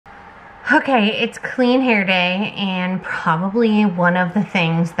Okay, it's clean hair day, and probably one of the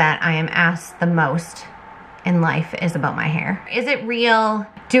things that I am asked the most in life is about my hair. Is it real?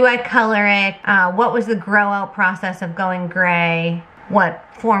 Do I color it? What was the grow out process of going gray? What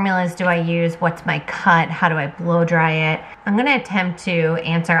formulas do I use? What's my cut? How do I blow dry it? I'm gonna attempt to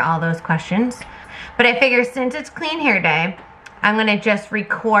answer all those questions, but I figure since it's clean hair day, I'm gonna just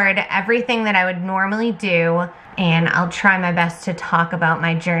record everything that I would normally do, and I'll try my best to talk about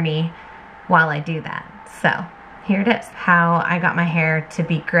my journey while I do that. So here it is, how I got my hair to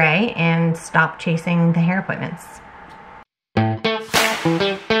be gray and stop chasing the hair appointments.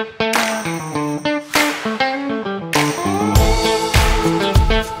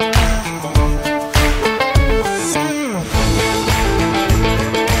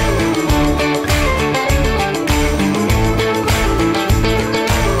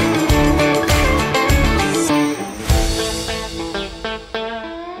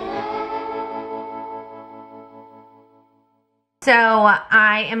 So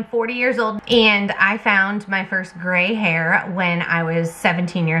I am 40 years old, and I found my first gray hair when I was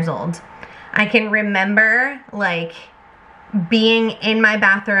 17 years old. I can remember like being in my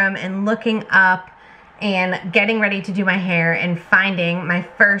bathroom and looking up and getting ready to do my hair and finding my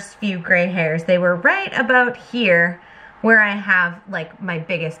first few gray hairs. They were right about here where I have like my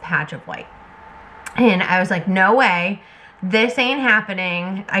biggest patch of white. And I was like, no way, this ain't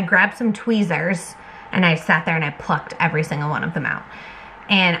happening. I grabbed some tweezers and I sat there and I plucked every single one of them out.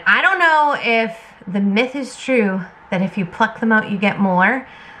 And I don't know if the myth is true that if you pluck them out, you get more,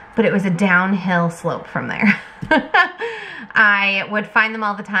 but it was a downhill slope from there. I would find them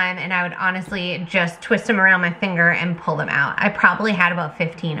all the time, and I would honestly just twist them around my finger and pull them out. I probably had about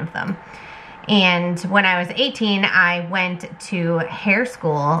 15 of them. And when I was 18, I went to hair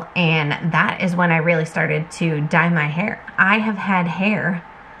school, and that is when I really started to dye my hair. I have had hair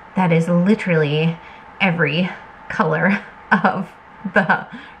that is literally every color of the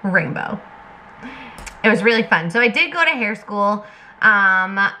rainbow. It was really fun. So I did go to hair school.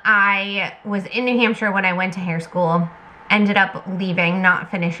 I was in New Hampshire when I went to hair school, ended up leaving, not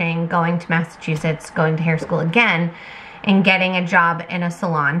finishing, going to Massachusetts, going to hair school again, and getting a job in a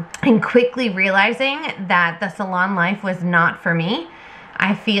salon, and quickly realizing that the salon life was not for me.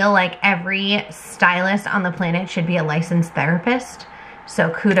 I feel like every stylist on the planet should be a licensed therapist.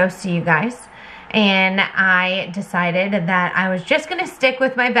 So kudos to you guys. And I decided that I was just gonna stick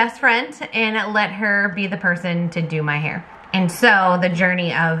with my best friend and let her be the person to do my hair. And so the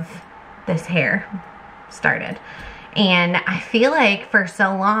journey of this hair started. And I feel like for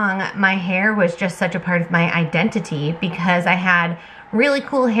so long, my hair was just such a part of my identity because I had really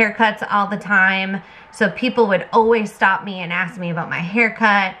cool haircuts all the time. So people would always stop me and ask me about my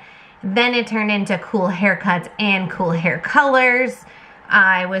haircut. Then it turned into cool haircuts and cool hair colors.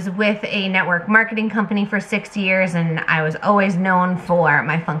 I was with a network marketing company for 6 years, and I was always known for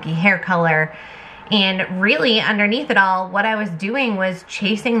my funky hair color. And really underneath it all, what I was doing was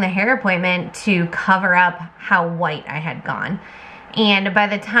chasing the hair appointment to cover up how white I had gone. And by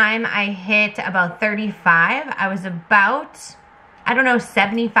the time I hit about 35, I was about, I don't know,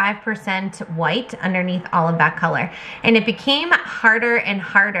 75% white underneath all of that color. And it became harder and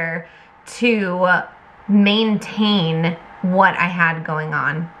harder to maintain what I had going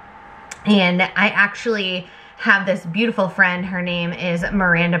on. And I actually have this beautiful friend. Her name is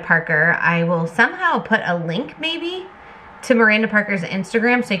Miranda Parker. I will somehow put a link maybe to Miranda Parker's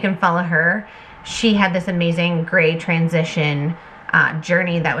Instagram so you can follow her. She had this amazing gray transition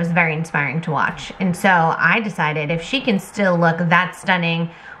journey that was very inspiring to watch. And so I decided if she can still look that stunning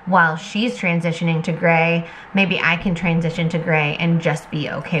while she's transitioning to gray, maybe I can transition to gray and just be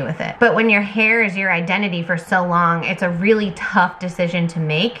okay with it. But when your hair is your identity for so long, it's a really tough decision to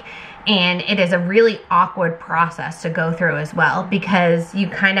make. And it is a really awkward process to go through as well, because you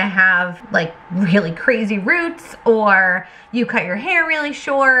kind of have like really crazy roots, or you cut your hair really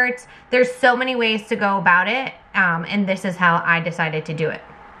short. There's so many ways to go about it. And this is how I decided to do it.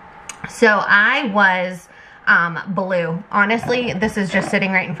 So I was blue. Honestly, this is just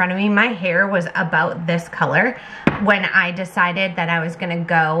sitting right in front of me. My hair was about this color when I decided that I was gonna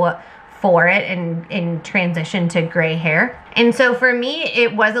go for it and transition to gray hair. And so for me,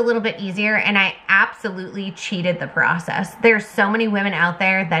 it was a little bit easier, and I absolutely cheated the process. There's so many women out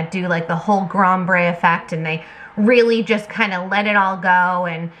there that do like the whole grand bray effect, and they really just kind of let it all go,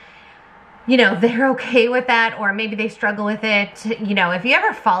 and you know, they're okay with that, or maybe they struggle with it. You know, if you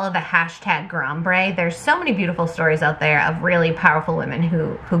ever follow the hashtag grand bray, there's so many beautiful stories out there of really powerful women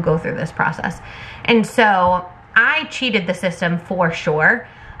who go through this process. And so I cheated the system for sure.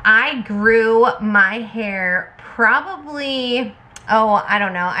 I grew my hair probably oh, I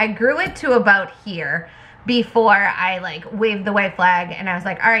don't know. I grew it to about here before I like waved the white flag and I was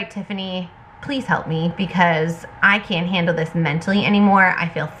like, all right, Tiffany, please help me because I can't handle this mentally anymore. I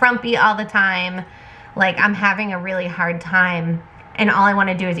feel frumpy all the time. Like I'm having a really hard time and all I want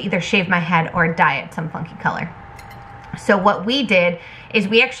to do is either shave my head or dye it some funky color. So what we did is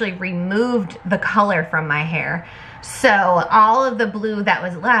we actually removed the color from my hair. So all of the blue that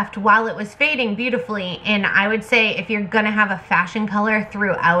was left, while it was fading beautifully, and I would say if you're gonna have a fashion color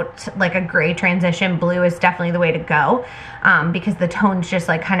throughout like a gray transition, blue is definitely the way to go because the tones just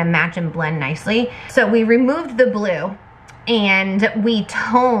like kind of match and blend nicely. So we removed the blue and we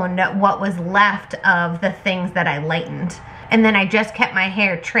toned what was left of the things that I lightened. And then I just kept my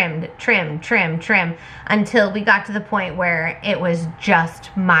hair trimmed, trim, until we got to the point where it was just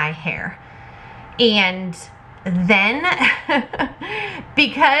my hair. And then,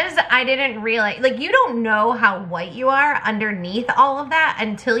 because I didn't realize, like you don't know how white you are underneath all of that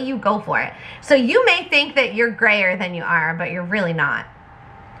until you go for it. So you may think that you're grayer than you are, but you're really not.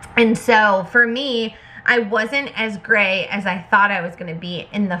 And so for me, I wasn't as gray as I thought I was gonna be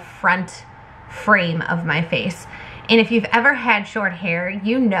in the front frame of my face. And if you've ever had short hair,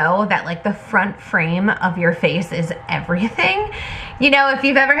 you know that like the front frame of your face is everything. You know, if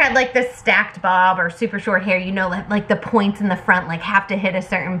you've ever had like the stacked bob or super short hair, you know, like the points in the front like have to hit a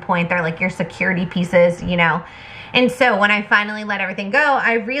certain point. They're like your security pieces, you know. And so when I finally let everything go,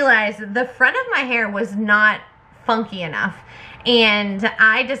 I realized the front of my hair was not funky enough. And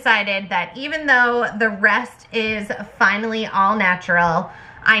I decided that even though the rest is finally all natural,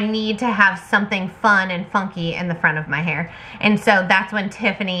 I need to have something fun and funky in the front of my hair. And so that's when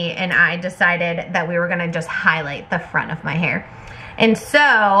Tiffany and I decided that we were gonna just highlight the front of my hair. And so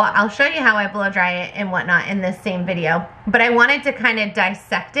I'll show you how I blow dry it and whatnot in this same video. But I wanted to kind of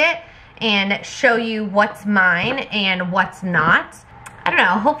dissect it and show you what's mine and what's not. I don't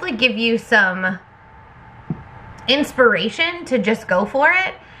know, hopefully give you some inspiration to just go for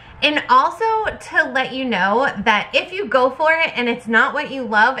it. And also to let you know that if you go for it and it's not what you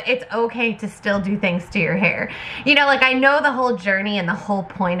love, it's okay to still do things to your hair. You know, like I know the whole journey and the whole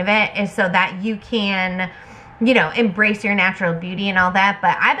point of it is so that you can, you know, embrace your natural beauty and all that,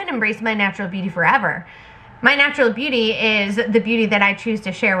 but I've been embracing my natural beauty forever. My natural beauty is the beauty that I choose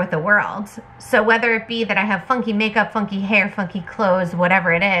to share with the world. So whether it be that I have funky makeup, funky hair, funky clothes,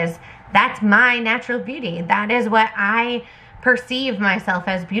 whatever it is, that's my natural beauty. That is what I perceive myself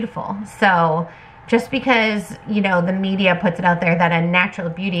as beautiful. So just because, you know, the media puts it out there that a natural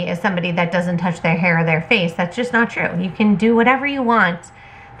beauty is somebody that doesn't touch their hair or their face, that's just not true. You can do whatever you want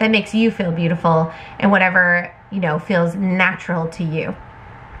that makes you feel beautiful and whatever, you know, feels natural to you.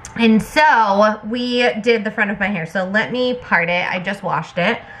 And so we did the front of my hair. So let me part it. I just washed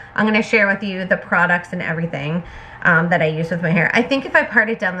it. I'm going to share with you the products and everything that I use with my hair. I think if I part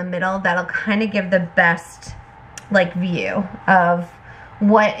it down the middle, that'll kind of give the best like view of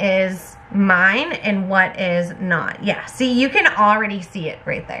what is mine and what is not. Yeah, see, you can already see it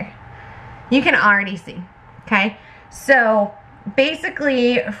right there. You can already see, okay? So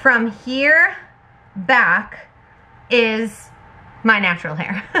basically from here back is my natural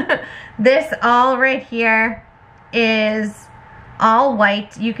hair. This all right here is all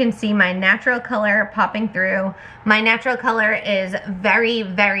white. You can see my natural color popping through. My natural color is very,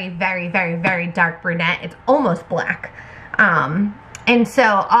 very, very, very, very dark brunette. It's almost black. And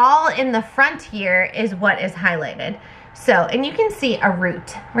so all in the front here is what is highlighted. So, and you can see a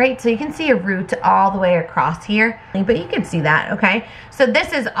root, right? So you can see a root all the way across here, but you can see that, okay? So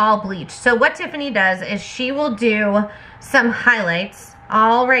this is all bleached. So what Tiffany does is she will do some highlights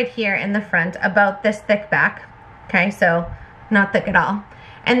all right here in the front about this thick back, okay? So not thick at all.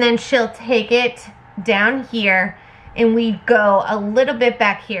 And then she'll take it down here and we go a little bit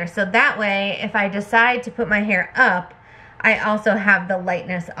back here. So that way, if I decide to put my hair up, I also have the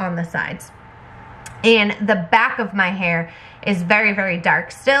lightness on the sides. And the back of my hair is very, very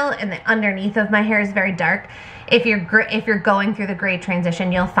dark still, and the underneath of my hair is very dark. If you're going through the gray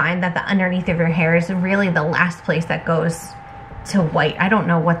transition, you'll find that the underneath of your hair is really the last place that goes to white. I don't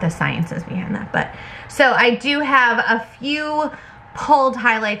know what the science is behind that, but so I do have a few pulled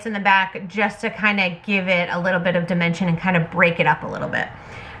highlights in the back just to kind of give it a little bit of dimension and kind of break it up a little bit.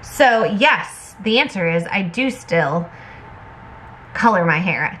 So yes, the answer is I do still color my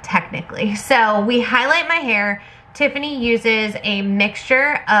hair technically. So we highlight my hair. Tiffany uses a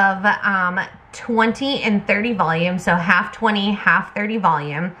mixture of 20 and 30 volume, so half 20, half 30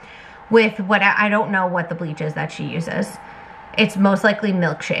 volume with what I don't know what the bleach is that she uses. It's most likely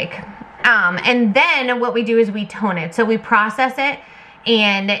Milkshake. And then what we do is we tone it. So we process it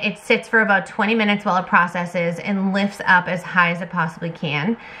and it sits for about 20 minutes while it processes and lifts up as high as it possibly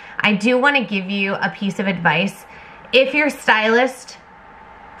can. I do want to give you a piece of advice. If your stylist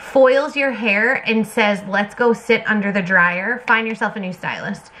foils your hair and says, let's go sit under the dryer, find yourself a new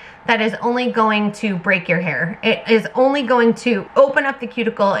stylist. That is only going to break your hair. It is only going to open up the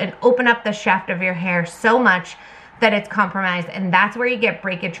cuticle and open up the shaft of your hair so much that it's compromised, and that's where you get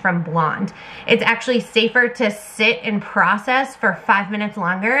breakage from blonde. It's actually safer to sit and process for 5 minutes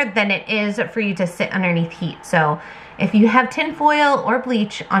longer than it is for you to sit underneath heat. So if you have tinfoil or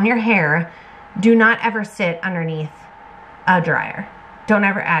bleach on your hair, do not ever sit underneath a dryer. Don't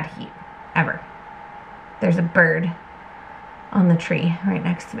ever add heat, ever. There's a bird on the tree right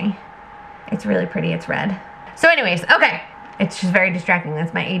next to me. It's really pretty, it's red. So anyways, okay. It's just very distracting.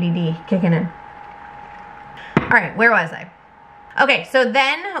 That's my ADD kicking in. All right, where was I? Okay, so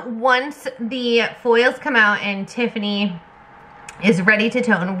then once the foils come out and Tiffany is ready to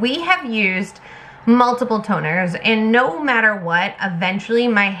tone, we have used multiple toners, and no matter what, eventually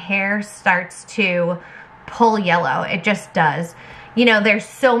my hair starts to pull yellow. It just does. You know, there's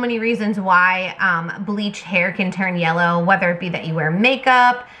so many reasons why bleached hair can turn yellow, whether it be that you wear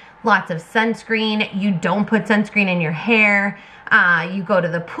makeup, lots of sunscreen, you don't put sunscreen in your hair, you go to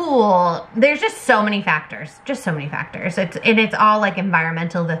the pool. There's just so many factors, It's all like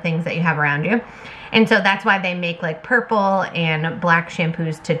environmental, the things that you have around you. And so that's why they make like purple and black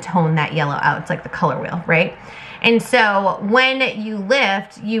shampoos to tone that yellow out. It's like the color wheel, right? And so when you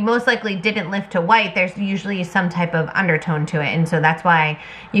lift, you most likely didn't lift to white. There's usually some type of undertone to it. And so that's why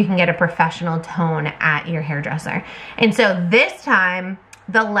you can get a professional tone at your hairdresser. And so this time,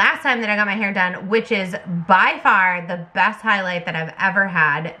 the last time that I got my hair done, which is by far the best highlight that I've ever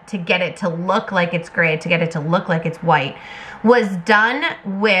had to get it to look like it's gray, to get it to look like it's white, was done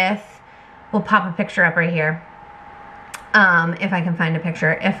with, we'll pop a picture up right here, if I can find a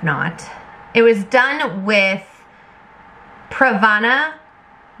picture. If not, it was done with Pravana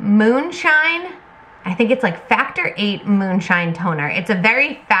Moonshine. I think it's like Factor 8 Moonshine Toner. It's a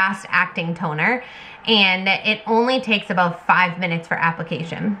very fast acting toner, and it only takes about 5 minutes for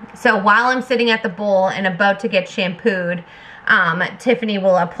application. So while I'm sitting at the bowl and about to get shampooed, Tiffany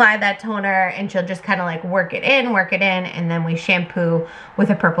will apply that toner and she'll just kind of like work it in, and then we shampoo with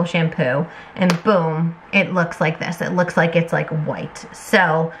a purple shampoo, and boom, it looks like this. It looks like it's like white.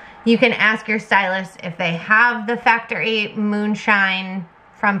 So you can ask your stylist if they have the Factor 8 Moonshine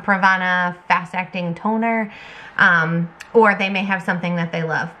from Pravana fast acting toner, or they may have something that they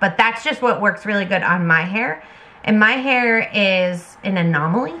love. But that's just what works really good on my hair. And my hair is an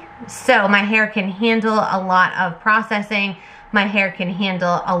anomaly. So my hair can handle a lot of processing. My hair can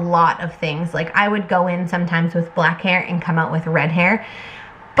handle a lot of things. Like I would go in sometimes with black hair and come out with red hair.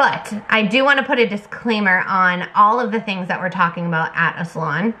 But I do want to put a disclaimer on all of the things that we're talking about at a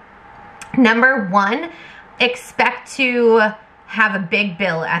salon. Number one, expect to have a big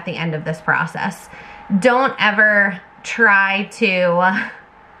bill at the end of this process. Don't ever try to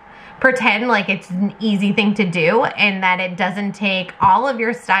pretend like it's an easy thing to do and that it doesn't take all of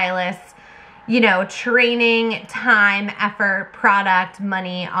your stylists, you know, training, time, effort, product,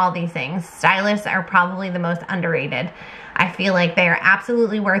 money, all these things. Stylists are probably the most underrated. I feel like they are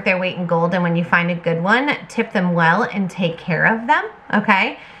absolutely worth their weight in gold, and when you find a good one, tip them well and take care of them,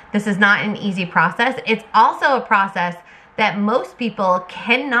 okay? This is not an easy process. It's also a process that most people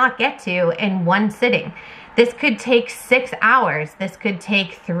cannot get to in one sitting. This could take 6 hours. This could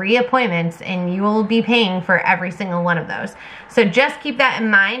take 3 appointments, and you will be paying for every single one of those. So just keep that in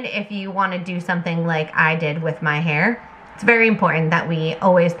mind if you want to do something like I did with my hair. It's very important that we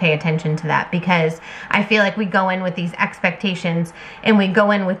always pay attention to that, because I feel like we go in with these expectations and we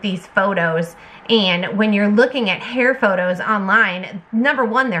go in with these photos, and when you're looking at hair photos online, number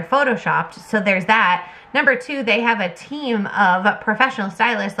one, they're photoshopped, so there's that. Number two, they have a team of professional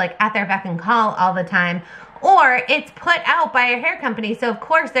stylists like at their beck and call all the time, or it's put out by a hair company, so of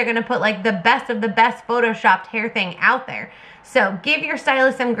course they're gonna put like the best of the best photoshopped hair thing out there. So give your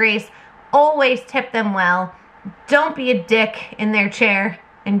stylist some grace, always tip them well, don't be a dick in their chair,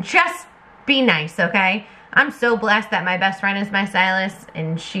 and just be nice, okay? I'm so blessed that my best friend is my stylist,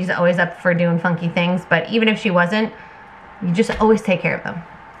 and she's always up for doing funky things, but even if she wasn't, you just always take care of them.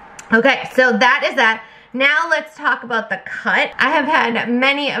 Okay, so that is that. Now let's talk about the cut. I have had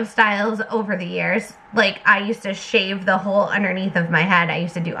many of styles over the years. Like I used to shave the whole underneath of my head. I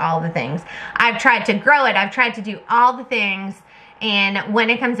used to do all the things. I've tried to grow it. I've tried to do all the things. And when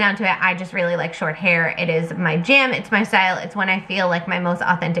it comes down to it, I just really like short hair. It is my jam. It's my style. It's when I feel like my most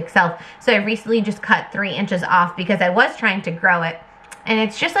authentic self. So I recently just cut 3 inches off because I was trying to grow it. And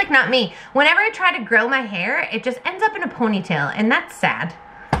it's just like not me. Whenever I try to grow my hair, it just ends up in a ponytail, and that's sad.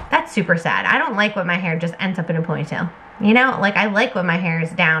 That's super sad. I don't like when my hair just ends up in a ponytail. You know, like I like when my hair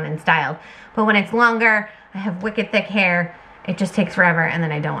is down and styled, but when it's longer, I have wicked thick hair, it just takes forever and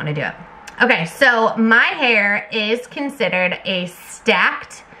then I don't want to do it. Okay, so my hair is considered a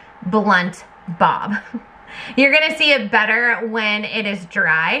stacked blunt bob. You're gonna see it better when it is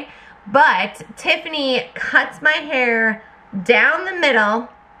dry, but Tiffany cuts my hair down the middle,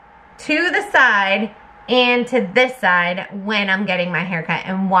 to the side, and to this side when I'm getting my hair cut.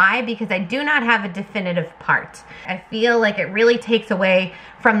 And why? Because I do not have a definitive part. I feel like it really takes away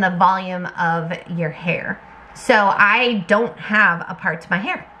from the volume of your hair. So I don't have a part to my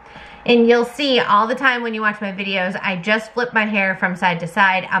hair. And you'll see all the time when you watch my videos, I just flip my hair from side to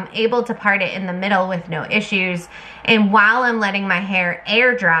side. I'm able to part it in the middle with no issues. And while I'm letting my hair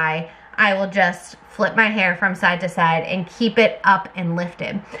air dry, I will just flip my hair from side to side and keep it up and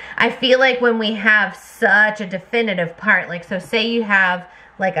lifted. I feel like when we have such a definitive part, like so say you have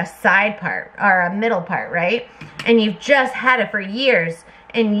like a side part or a middle part, right? And you've just had it for years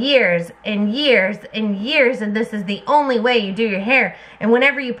and years and years and years, and this is the only way you do your hair. And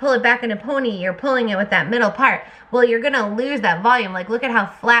whenever you pull it back in a pony, you're pulling it with that middle part. Well, you're gonna lose that volume. Like look at how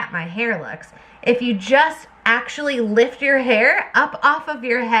flat my hair looks. If you just actually lift your hair up off of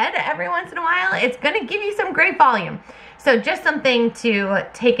your head every once in a while, it's gonna give you some great volume. So just something to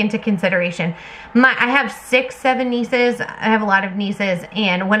take into consideration. I have 6, 7 nieces. I have a lot of nieces,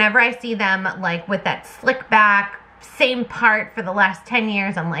 and whenever I see them like with that slick back, same part for the last 10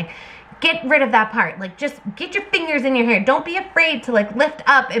 years, I'm like, get rid of that part. Like just get your fingers in your hair. Don't be afraid to like lift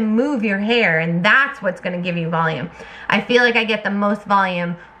up and move your hair, and that's what's gonna give you volume. I feel like I get the most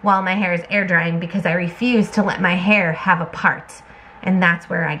volume while my hair is air drying because I refuse to let my hair have a part. And that's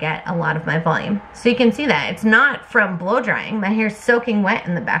where I get a lot of my volume. So you can see that it's not from blow drying. My hair's soaking wet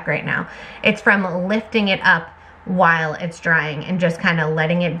in the back right now. It's from lifting it up while it's drying and just kind of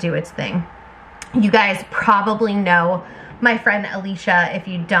letting it do its thing. You guys probably know my friend Alicia. If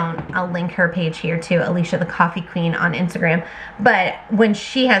you don't, I'll link her page here too, Alicia the Coffee Queen on Instagram. But when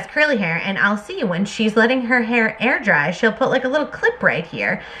she has curly hair, and I'll see when she's letting her hair air dry, she'll put like a little clip right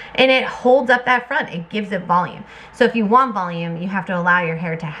here and it holds up that front. It gives it volume. So if you want volume, you have to allow your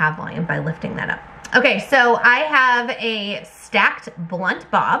hair to have volume by lifting that up. Okay, so I have a stacked blunt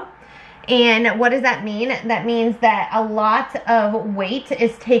bob. And what does that mean? That means that a lot of weight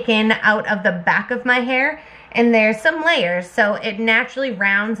is taken out of the back of my hair, and there's some layers, so it naturally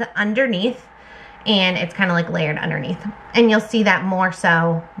rounds underneath, and it's kind of like layered underneath. And you'll see that more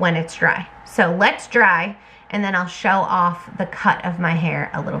so when it's dry. So let's dry, and then I'll show off the cut of my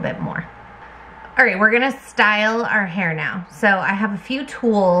hair a little bit more. All right, we're gonna style our hair now. So I have a few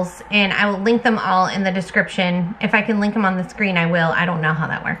tools, and I will link them all in the description. If I can link them on the screen, I will. I don't know how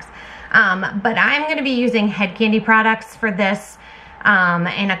that works. But I'm gonna be using head candy products for this,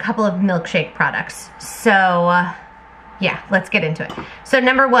 and a couple of Milkshake products. So yeah, let's get into it. So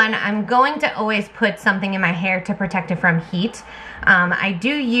number one, I'm going to always put something in my hair to protect it from heat. I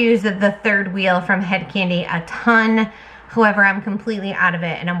do use the third wheel from Head Candy a ton. However, I'm completely out of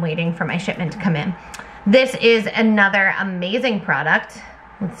it and I'm waiting for my shipment to come in. This is another amazing product.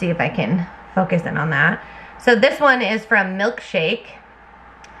 Let's see if I can focus in on that. So this one is from Milkshake.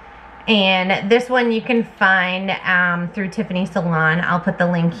 And this one you can find through Tiffany Salon. I'll put the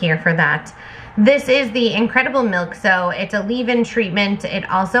link here for that. This is the Incredible Milk, so it's a leave-in treatment. It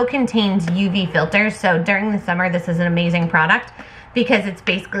also contains UV filters, so during the summer this is an amazing product because it's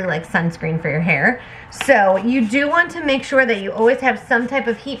basically like sunscreen for your hair. So you do want to make sure that you always have some type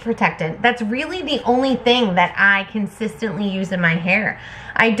of heat protectant. That's really the only thing that I consistently use in my hair.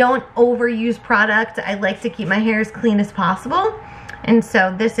 I don't overuse product. I like to keep my hair as clean as possible. And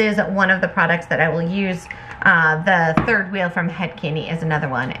so this is one of the products that I will use. The third wheel from Head Candy is another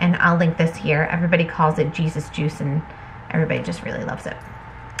one, and I'll link this here. Everybody calls it Jesus Juice, and everybody just really loves it.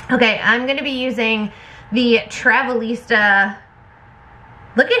 Okay, I'm gonna be using the Travelista.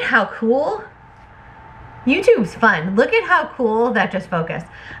 Look at how cool. YouTube's fun. Look at how cool that just focused.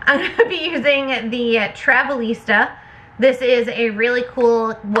 I'm gonna be using the Travelista. This is a really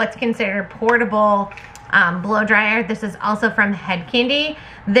cool, what's considered portable blow dryer. This is also from Head Candy.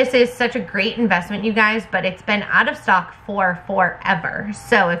 This is such a great investment, you guys, but it's been out of stock for forever.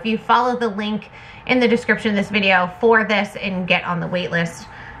 So if you follow the link in the description of this video for this and get on the wait list,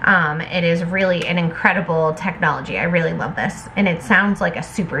 it is really an incredible technology. I really love this. And it sounds like a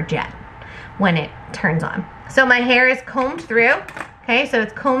super jet when it turns on. So my hair is combed through. Okay, so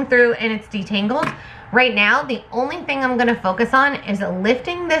it's combed through and it's detangled. Right now, the only thing I'm gonna focus on is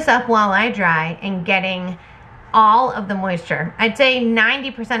lifting this up while I dry and getting all of the moisture. I'd say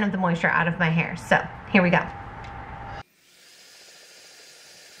 90% of the moisture out of my hair. So here we go.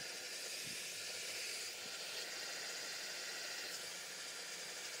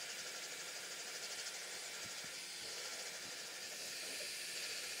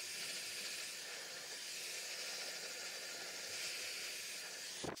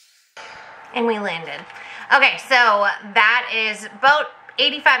 And we landed. Okay, so that is about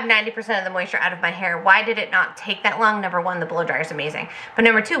 85–90% of the moisture out of my hair. Why did it not take that long? Number one, the blow dryer is amazing. But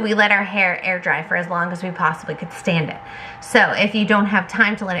number two, we let our hair air dry for as long as we possibly could stand it. So if you don't have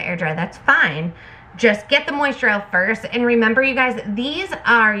time to let it air dry, that's fine. Just get the moisture out first. And remember, you guys, these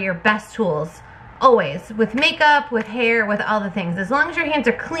are your best tools. Always. With makeup, with hair, with all the things. As long as your hands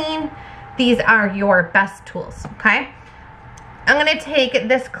are clean, these are your best tools, okay? I'm going to take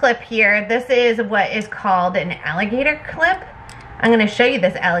this clip here. This is what is called an alligator clip. I'm going to show you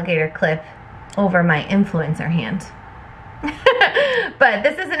this alligator clip over my influencer hand. But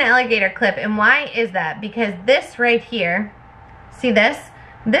this is an alligator clip, and why is that? Because this right here, see this?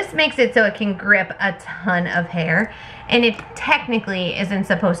 This makes it so it can grip a ton of hair, and it technically isn't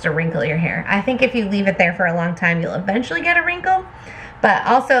supposed to wrinkle your hair. I think if you leave it there for a long time, you'll eventually get a wrinkle, but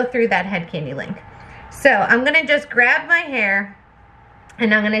also through that head candy link. So I'm gonna just grab my hair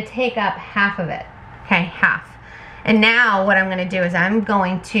and I'm gonna take up half of it, okay, half. And now what I'm gonna do is I'm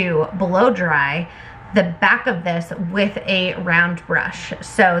going to blow dry the back of this with a round brush.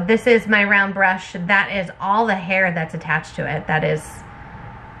 So this is my round brush. That is all the hair that's attached to it. That is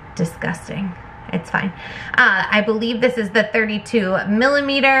disgusting. It's fine. I believe this is the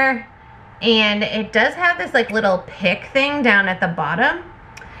 32mm, and it does have this like little pick thing down at the bottom,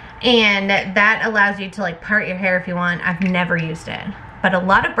 and that allows you to like part your hair if you want. I've never used it, but a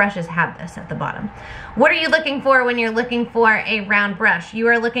lot of brushes have this at the bottom. What are you looking for when you're looking for a round brush? You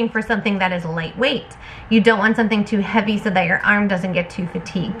are looking for something that is lightweight. You don't want something too heavy so that your arm doesn't get too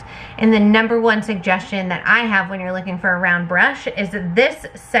fatigued. And the number one suggestion that I have when you're looking for a round brush is this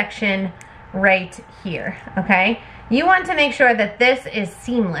section right here, okay? You want to make sure that this is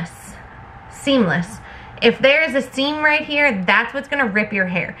seamless. Seamless. If there is a seam right here, that's what's gonna rip your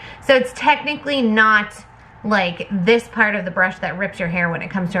hair. So it's technically not like this part of the brush that rips your hair when it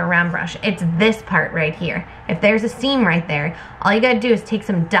comes to a round brush. It's this part right here. If there's a seam right there, all you gotta do is take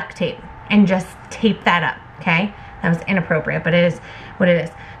some duct tape and just tape that up, okay? That was inappropriate, but it is what it is.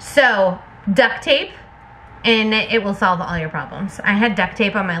 So duct tape, and it will solve all your problems. I had duct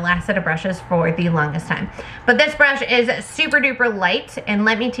tape on my last set of brushes for the longest time. But this brush is super duper light, and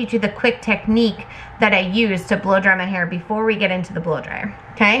let me teach you the quick technique that I use to blow dry my hair before we get into the blow dryer,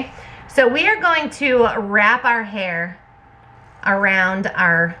 okay? So we are going to wrap our hair around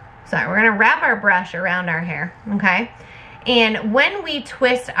our, we're gonna wrap our brush around our hair, okay? And when we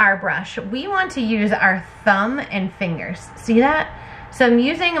twist our brush, we want to use our thumb and fingers. See that? So I'm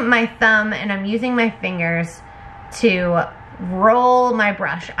using my thumb and I'm using my fingers to roll my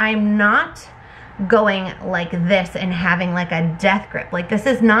brush. I'm not going like this and having like a death grip. Like, this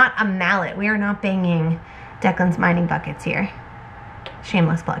is not a mallet. We are not banging Declan's mining buckets here.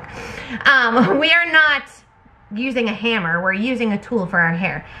 Shameless plug. We are not using a hammer. We're using a tool for our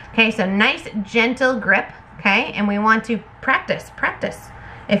hair. Okay, so nice gentle grip, okay? And we want to practice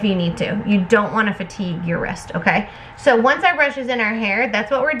if you need to. You don't want to fatigue your wrist, okay? So once our brush is in our hair,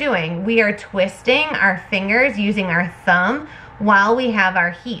 that's what we're doing. We are twisting our fingers using our thumb while we have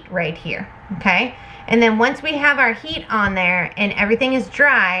our heat right here, okay? And then once we have our heat on there and everything is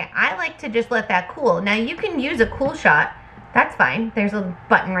dry, I like to just let that cool. Now you can use a cool shot. That's fine. There's a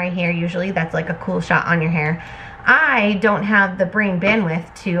button right here usually that's like a cool shot on your hair. I don't have the brain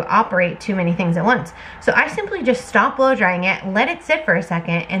bandwidth to operate too many things at once. So I simply just stop blow drying it, let it sit for a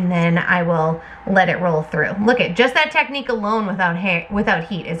second, and then I will let it roll through. Look at just that technique alone without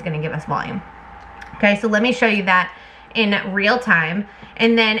heat is gonna give us volume. Okay, so let me show you that in real time.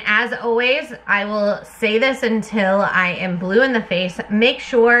 And then as always, I will say this until I am blue in the face. Make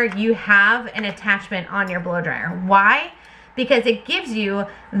sure you have an attachment on your blow dryer. Why? Because it gives you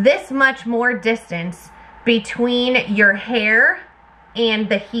this much more distance between your hair and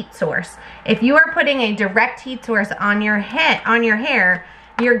the heat source. If you are putting a direct heat source on your hair,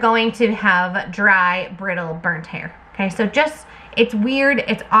 you're going to have dry, brittle, burnt hair. Okay, so just, it's weird,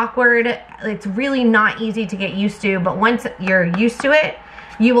 it's awkward, it's really not easy to get used to, but once you're used to it,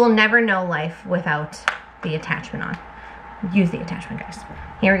 you will never know life without the attachment on. Use the attachment, guys.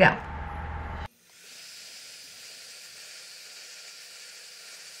 Here we go.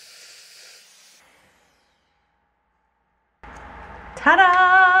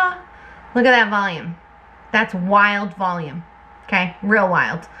 Ta-da! Look at that volume. That's wild volume, okay? Real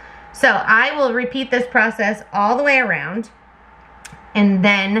wild. So I will repeat this process all the way around, and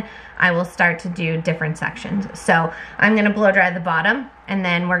then I will start to do different sections. So I'm gonna blow dry the bottom, and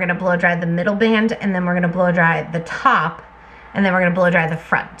then we're gonna blow dry the middle band, and then we're gonna blow dry the top, and then we're gonna blow dry the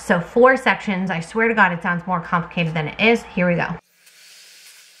front. So 4 sections. I swear to God, it sounds more complicated than it is. Here we go.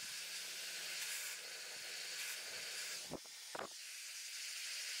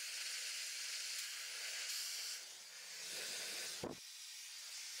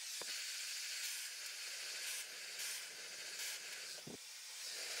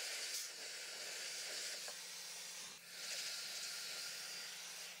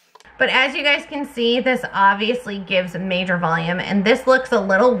 But as you guys can see, this obviously gives major volume, and this looks a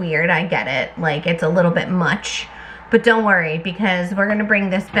little weird, I get it, like it's a little bit much, but don't worry, because we're gonna bring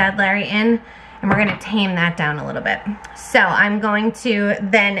this bad Larry in and we're gonna tame that down a little bit. So I'm going to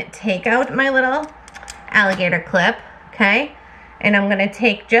then take out my little alligator clip, okay? And I'm gonna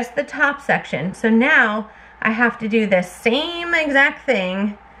take just the top section. So now I have to do the same exact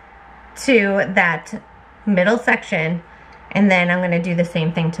thing to that middle section, and then I'm gonna do the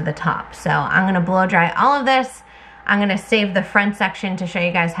same thing to the top. So I'm gonna blow dry all of this. I'm gonna save the front section to show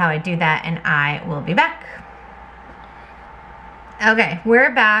you guys how I do that, and I will be back. Okay,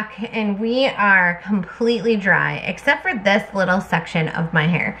 we're back, and we are completely dry, except for this little section of my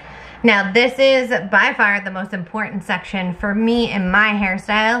hair. Now, this is by far the most important section for me in my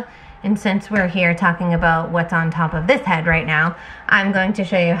hairstyle, and since we're here talking about what's on top of this head right now, I'm going to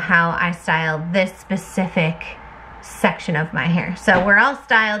show you how I style this specific section of my hair. So we're all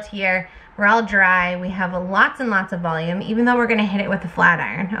styled here, we're all dry, we have lots and lots of volume, even though we're gonna hit it with a flat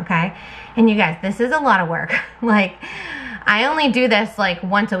iron, okay? And you guys, this is a lot of work. Like, I only do this like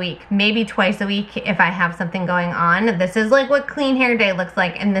once a week, maybe twice a week if I have something going on. This is like what clean hair day looks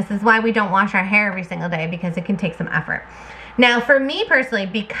like, and this is why we don't wash our hair every single day, because it can take some effort. Now, for me personally,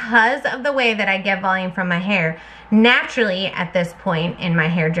 because of the way that I get volume from my hair, naturally at this point in my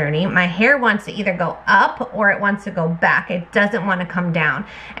hair journey, my hair wants to either go up or it wants to go back. It doesn't want to come down.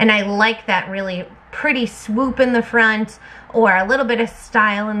 And I like that really pretty swoop in the front or a little bit of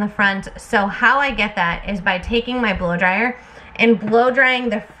style in the front. So how I get that is by taking my blow dryer and blow drying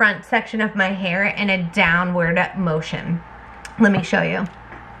the front section of my hair in a downward motion. Let me show you.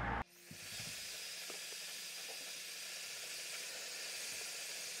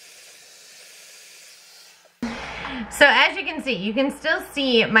 So as you can still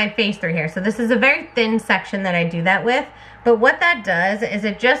see my face through here. So this is a very thin section that I do that with, but what that does is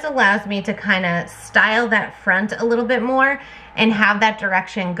it just allows me to kind of style that front a little bit more and have that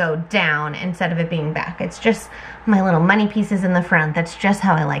direction go down instead of it being back. It's just my little money pieces in the front. That's just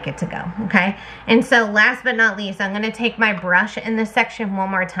how I like it to go, okay? And so last but not least, I'm gonna take my brush in this section one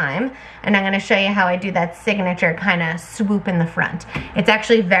more time, and I'm gonna show you how I do that signature kind of swoop in the front. It's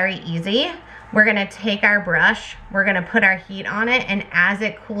actually very easy. We're gonna take our brush, we're gonna put our heat on it, and as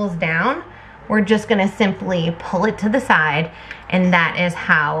it cools down, we're just gonna simply pull it to the side, and that is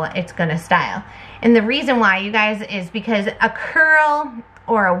how it's gonna style. And the reason why, you guys, is because a curl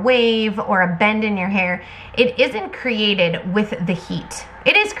or a wave or a bend in your hair, it isn't created with the heat.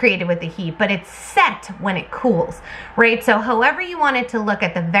 It is created with the heat, but it's set when it cools, right? So however you want it to look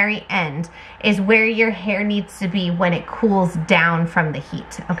at the very end is where your hair needs to be when it cools down from the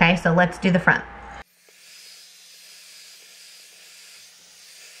heat, okay? So let's do the front.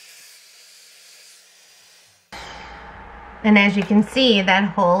 And as you can see, that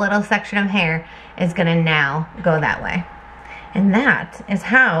whole little section of hair is gonna now go that way. And that is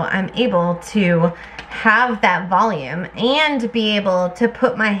how I'm able to have that volume and be able to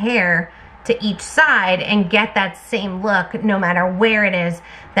put my hair to each side and get that same look no matter where it is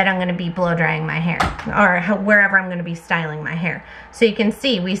that I'm gonna be blow drying my hair or wherever I'm gonna be styling my hair. So you can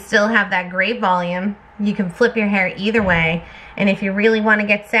see we still have that great volume. You can flip your hair either way, and if you really wanna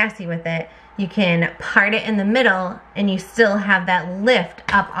get sassy with it, you can part it in the middle and you still have that lift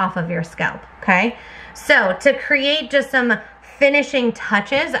up off of your scalp, okay? So to create just some finishing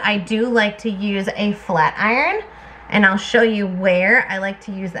touches, I do like to use a flat iron, and I'll show you where I like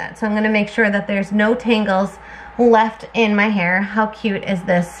to use that. So I'm gonna make sure that there's no tangles left in my hair. How cute is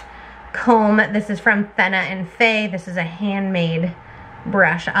this comb? This is from Fenna and Faye. This is a handmade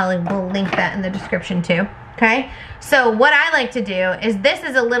brush. We'll link that in the description too, okay? So what I like to do is, this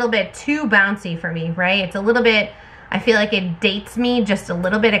is a little bit too bouncy for me, right? It's a little bit, I feel like it dates me just a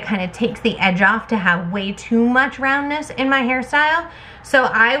little bit. It kind of takes the edge off to have way too much roundness in my hairstyle. So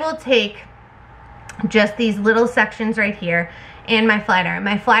I will take just these little sections right here and my flat iron.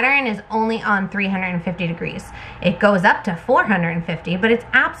 My flat iron is only on 350 degrees. It goes up to 450, but it's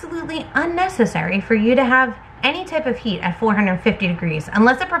absolutely unnecessary for you to have any type of heat at 450 degrees.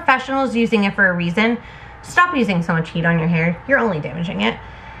 Unless a professional is using it for a reason, stop using so much heat on your hair. You're only damaging it.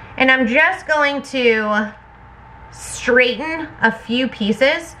 And I'm just going to straighten a few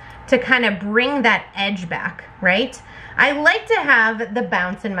pieces to kind of bring that edge back, right? I like to have the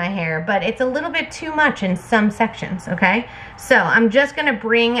bounce in my hair, but it's a little bit too much in some sections, okay? So I'm just gonna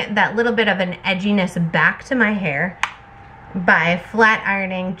bring that little bit of an edginess back to my hair by flat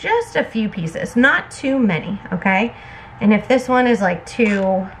ironing just a few pieces, not too many, okay? And if this one is like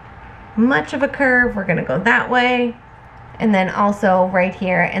too much of a curve, we're gonna go that way. And then also right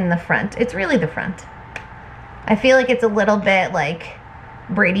here in the front. It's really the front. I feel like it's a little bit like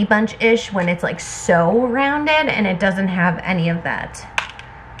Brady Bunch-ish when it's like so rounded and it doesn't have any of that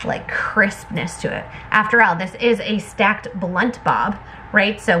like crispness to it. After all, this is a stacked blunt bob,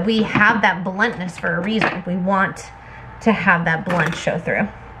 right? So we have that bluntness for a reason. We want to have that blunt show through.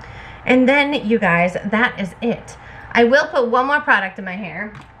 And then you guys, that is it. I will put one more product in my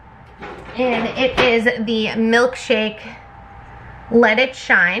hair, and it is the Milkshake Let It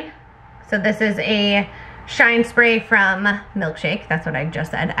Shine. So this is a shine spray from Milkshake. That's what I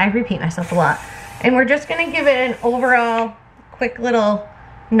just said. I repeat myself a lot. And we're just gonna give it an overall quick little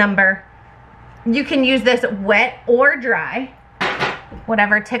number. You can use this wet or dry,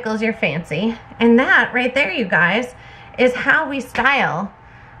 whatever tickles your fancy. And that right there, you guys, is how we style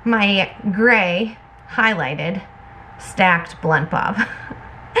my gray highlighted stacked blunt bob.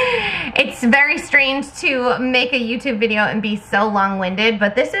 It's very strange to make a YouTube video and be so long-winded,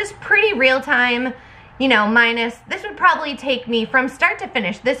 but this is pretty real-time, you know, minus, this would probably take me from start to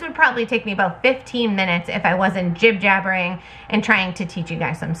finish, this would probably take me about 15 minutes if I wasn't jib-jabbering and trying to teach you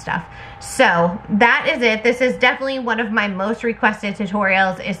guys some stuff. So that is it. This is definitely one of my most requested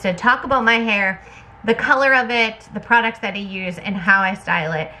tutorials, is to talk about my hair, the color of it, the products that I use, and how I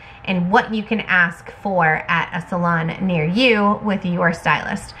style it, and what you can ask for at a salon near you with your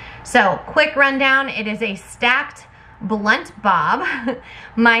stylist. So quick rundown, it is a stacked blunt bob.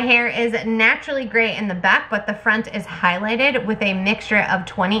 My hair is naturally gray in the back, but the front is highlighted with a mixture of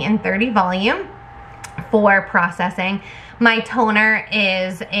 20 and 30 volume for processing. My toner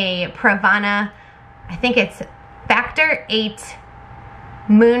is a Pravana, I think it's Factor 8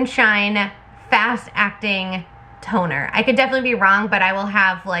 Moonshine Fast Acting Toner. I could definitely be wrong, but I will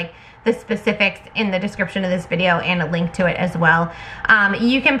have like the specifics in the description of this video and a link to it as well.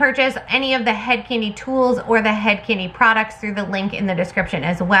 You can purchase any of the Head Candy tools or the Head Candy products through the link in the description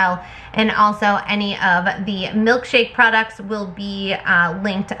as well. And also any of the Milkshake products will be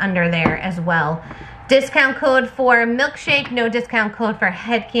linked under there as well. Discount code for Milkshake, no discount code for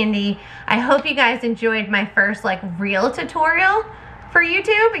Head Candy. I hope you guys enjoyed my first like real tutorial for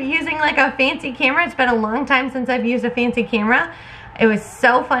YouTube using like a fancy camera. It's been a long time since I've used a fancy camera. It was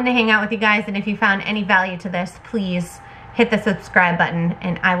so fun to hang out with you guys, and if you found any value to this, please hit the subscribe button,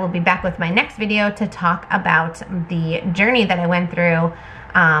 and I will be back with my next video to talk about the journey that I went through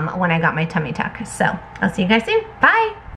when I got my tummy tuck. So I'll see you guys soon. Bye.